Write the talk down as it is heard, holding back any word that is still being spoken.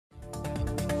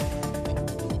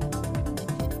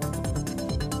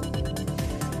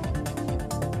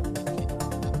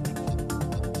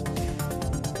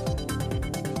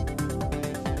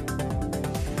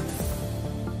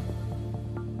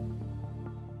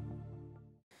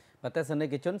បទសនិ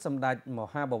កជនសម្ដេចម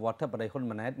ហាបវរធិបតីហ៊ុន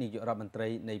ម៉ាណែតនាយករដ្ឋមន្ត្រី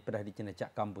នៃព្រះរាជាណាច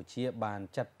ក្រកម្ពុជាបាន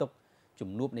ចាត់ទុកជំ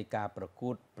នួបនៃការប្រកួ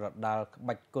តប្រដាល់ក្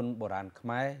បាច់គុនបុរាណខ្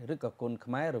មែរឬក៏គុន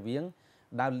ខ្មែររវាង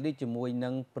ដាវលីជាមួយនឹ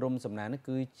ងព្រំសំណាងនេះ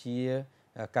គឺជា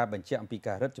ការបញ្ជាក់អំពី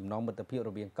ការរឹតចំណងមិត្តភាព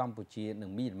រវាងកម្ពុជានិ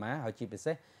ងមីយ៉ាន់ម៉ាហើយជាពិ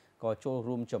សេសក៏ចូល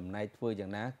រួមចំណែកធ្វើយ៉ា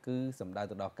ងណាគឺសម្ដៅ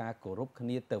ទៅដល់ការគោរពគ្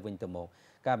នាទៅវិញទៅមក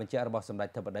ការបញ្ជាក់របស់សម្ដេច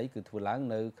ធិបតីគឺធ្វើឡើង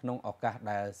នៅក្នុងឱកាស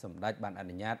ដែលសម្ដេចបានអ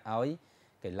នុញ្ញាតឲ្យ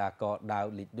កីឡាករដាវ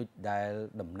លីឌុចដែល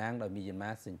តំណាងដោយមីយ៉ាន់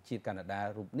ម៉ាសញ្ជាតិកាណាដា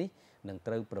រូបនេះនឹង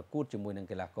ត្រូវប្រកួតជាមួយនឹង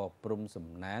កីឡាករព្រំសំ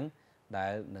ណាងដែ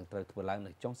លនឹងត្រូវធ្វើឡើង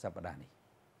នៅចុងសប្តាហ៍នេះ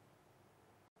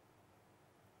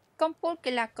កំពូល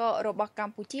កីឡាកររបស់ក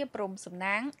ម្ពុជាព្រំសំ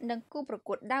ណាងនិងគូប្រ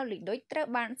កួតដាវលីឌុចត្រូវ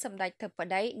បានសម្ដេចធិប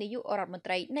តីនាយករដ្ឋមន្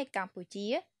ត្រីនៃកម្ពុជា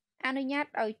អនុញ្ញាត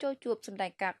ឲ្យចូលជួបសម្ដែ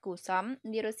ងការគូសំ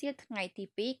នារសៀលថ្ងៃទី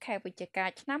2ខែវិច្ឆិកា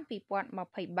ឆ្នាំ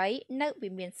2023នៅវិ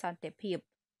មានសន្តិភាព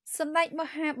សម្ដេចម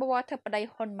ហាបវរធិបតី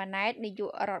ហ៊ុនម៉ាណែតនាយ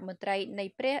ករដ្ឋមន្ត្រីនៃ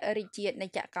ព្រះរាជាណា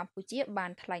ចក្រកម្ពុជាបា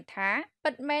នថ្លែងថា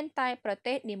ពិតមែនតែប្រ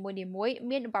ទេសនីមួយៗ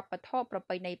មានវប្បធម៌ប្រ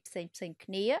ពៃណីផ្សេងៗ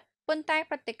គ្នាប៉ុន្តែ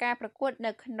ព្រឹត្តិការណ៍ប្រកួត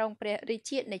នៅក្នុងព្រះរា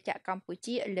ជាណាចក្រកម្ពុ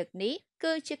ជាលើកនេះ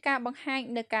គឺជាការបង្ហាញ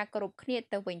នូវការគោរពគ្នា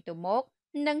ទៅវិញទៅមក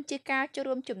និងជាការចូល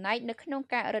រួមចំណែកនៅក្នុង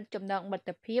ការរឹតចំណងមិត្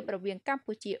តភាពរវាងកម្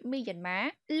ពុជាមីយ៉ាន់ម៉ា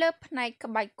លើផ្នែក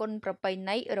ក្បាច់គុនប្រពៃ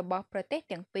ណីរបស់ប្រទេស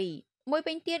ទាំងពីរមួយ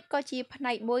វិញទៀតក៏ជាផ្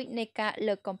នែកមួយនៃការ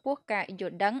លើកកម្ពស់ការយ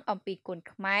ល់ដឹងអំពីគុន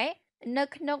ខ្មែរនៅ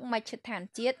ក្នុងមជ្ឈដ្ឋាន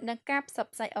ជាតិនិងការផ្សព្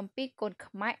វផ្សាយអំពីគុន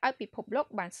ខ្មែរឲ្យពិភពលោក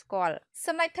បានស្គាល់ស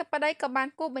ម្ដេចធិបតីក៏បាន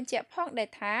គូបញ្ជាក់ផងដែរ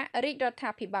ថារាជរដ្ឋា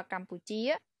ភិបាលកម្ពុជា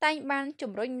តែងបាន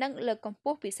ជំរុញនិងលើកកម្ព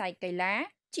ស់វិស័យកីឡា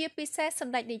ជាពិសេសស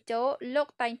ម្ដេចតេជោលោក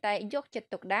តែងតែយកចិត្ត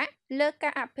ទុកដាក់លើកា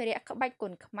រអភិរក្សក្បាច់គុ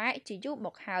នខ្មែរជាយូរម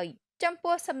កហើយចំ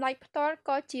ពោះសម្ដេចផ្ទាល់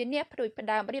ក៏ជាអ្នកផ្ដួចផ្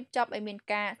ដើមរៀបចំឲ្យមាន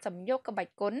ការសំយោគក្បា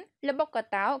ច់គុនល្បុក្ក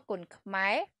តោគុនខ្មែ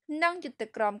រនិងយុទ្ធ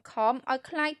ក្រមខំឲ្យ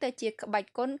คล้ายទៅជាក្បាច់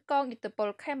គុនកងយុទ្ធពល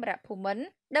ខេមរៈភូមិន្ទ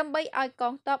ដើម្បីឲ្យក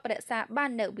ងទ័ពរក្សាបាន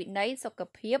នូវវិន័យសុខ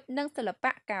ភាពនិងសិល្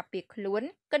បៈការពារខ្លួន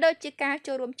ក៏ដូចជាការ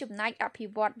ចូលរួមចំណែកអភិ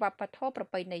វឌ្ឍវប្បធម៌ប្រ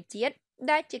ពៃណីជាតិ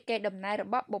ដែលជាកេរដំណែលរ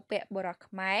បស់បុព្វបុរស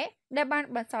ខ្មែរដែលបាន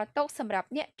បន្សល់ទុកសម្រាប់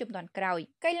អ្នកជំនាន់ក្រោយ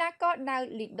កីឡាករដាវ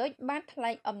លីឌុចបានថ្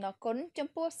លែងអំណរគុណចំ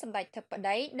ពោះសម្ដេចធិប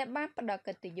តីដែលបានផ្ដល់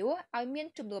កិត្តិយសឲ្យមាន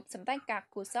ជំនួបសម្ដែងការ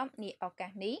គូសំនាឱកា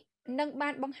សនេះនិងបា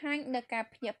នបង្ហាញនូវការ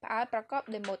ភ្ញាក់ផ្អើលប្រកប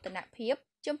ដោយមោទនភាព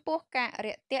ចំពោះការ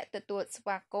រាក់ទាក់ទទួលស្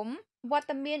វាគមន៍វត្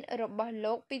តមានរបស់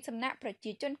លោកពីសំណាក់ប្រ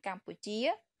ជាជនកម្ពុជា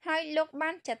ហើយលោកបា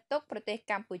នចាត់ទុកប្រទេស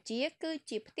កម្ពុជាគឺ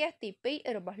ជាផ្ទះទី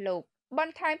2របស់លោកប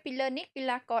ន្ថែមពីលើនេះកី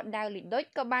ឡាករដាវលីឌុច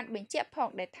ក៏បានបញ្ជាក់ផង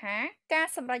ដែរថាការ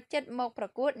សម្រេចចិត្តមកប្រ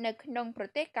កួតនៅក្នុងប្រ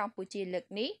ទេសកម្ពុជាលើក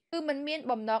នេះគឺមិនមាន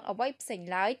បំណងអ្វីផ្សេង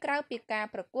ឡើយក្រៅពីការ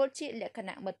ប្រកួតជាលក្ខ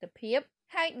ណៈមិត្តភាព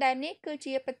ហើយដែលនេះគឺ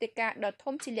ជាព្រឹត្តិការណ៍ដ៏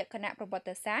ធំជាលក្ខណៈប្រវត្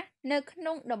តិសាស្ត្រនៅក្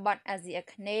នុងតំបន់អាស៊ីអា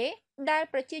គ្នេយ៍ដែល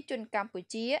ប្រជាជនកម្ពុ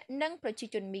ជានិងប្រជា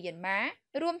ជនមីយ៉ាន់ម៉ា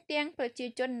រួមទាំងប្រជា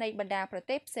ជននៃបណ្ដាប្រ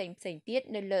ទេសផ្សេងៗទៀត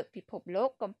នៅលើពិភពលោក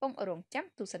កំពុងរងចាំ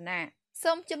ទស្សនា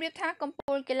សូមជម្រាបថាកំ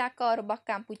ពូលកីឡាកររបស់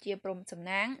កម្ពុជាព្រំសំ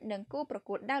ណាងនិងគូប្រ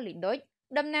កួតដាវលីឌុច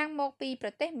តំណាងមកពីប្រ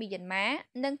ទេសមីយ៉ាន់ម៉ា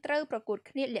នឹងត្រូវប្រកួត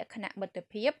គ្នាលក្ខណៈមិត្ត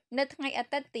ភាពនៅថ្ងៃអា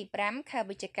ទិត្យទី5ខែ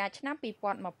វិច្ឆិកាឆ្នាំ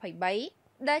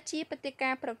2023ដែលជាព្រឹត្តិកា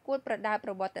រណ៍ប្រកួតប្រដាល់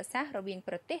ប្រវត្តិសាស្ត្ររវាង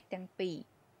ប្រទេសទាំងពីរ